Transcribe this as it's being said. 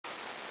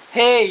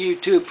Hey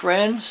YouTube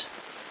friends,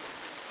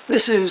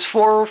 this is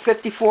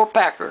 454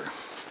 Packer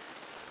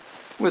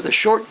with a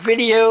short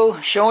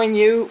video showing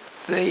you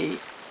the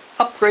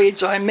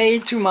upgrades I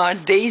made to my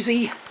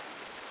Daisy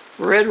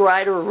Red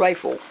Ryder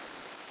rifle.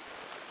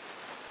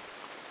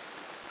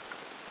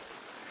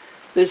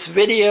 This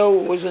video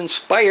was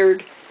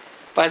inspired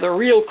by the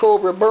real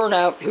Cobra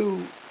Burnout,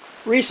 who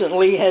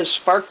recently has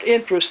sparked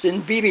interest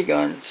in BB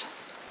guns.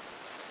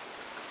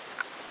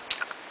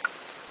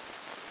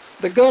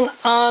 The gun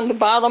on the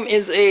bottom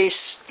is a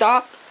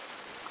stock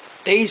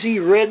Daisy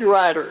Red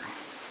Ryder.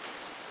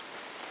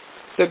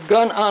 The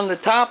gun on the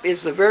top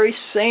is the very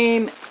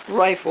same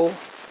rifle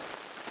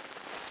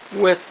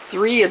with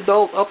 3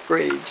 adult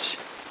upgrades.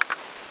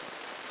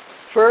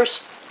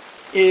 First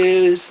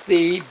is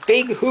the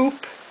big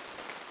hoop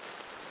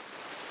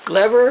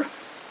lever,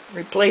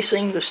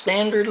 replacing the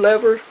standard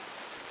lever.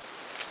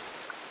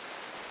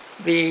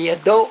 The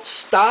adult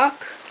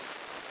stock,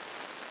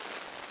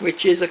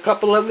 which is a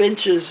couple of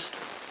inches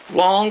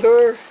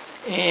longer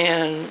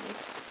and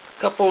a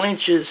couple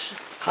inches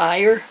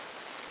higher,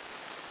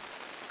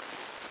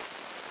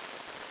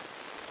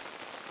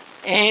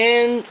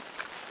 and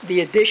the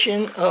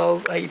addition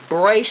of a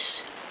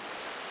Brice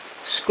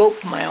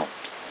scope mount.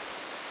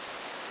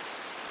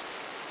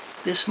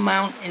 This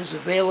mount is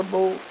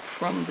available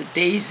from the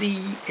Daisy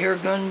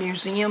Airgun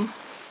Museum.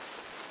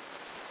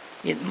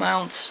 It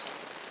mounts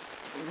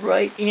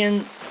right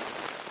in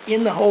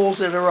the holes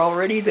that are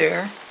already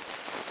there,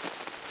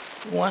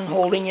 one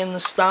holding in the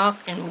stock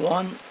and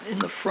one in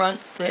the front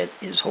that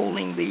is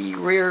holding the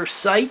rear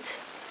sight.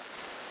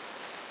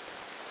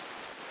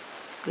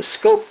 The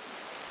scope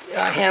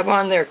I have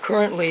on there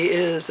currently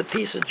is a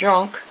piece of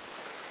junk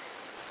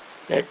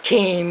that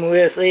came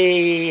with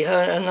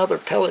another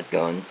pellet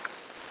gun.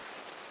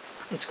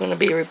 It's going to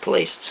be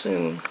replaced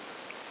soon.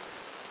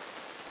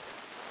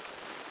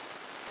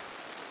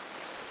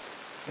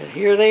 But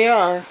here they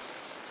are.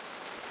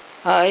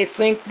 I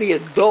think the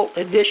adult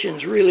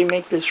editions really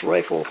make this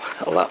rifle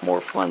a lot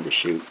more fun to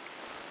shoot.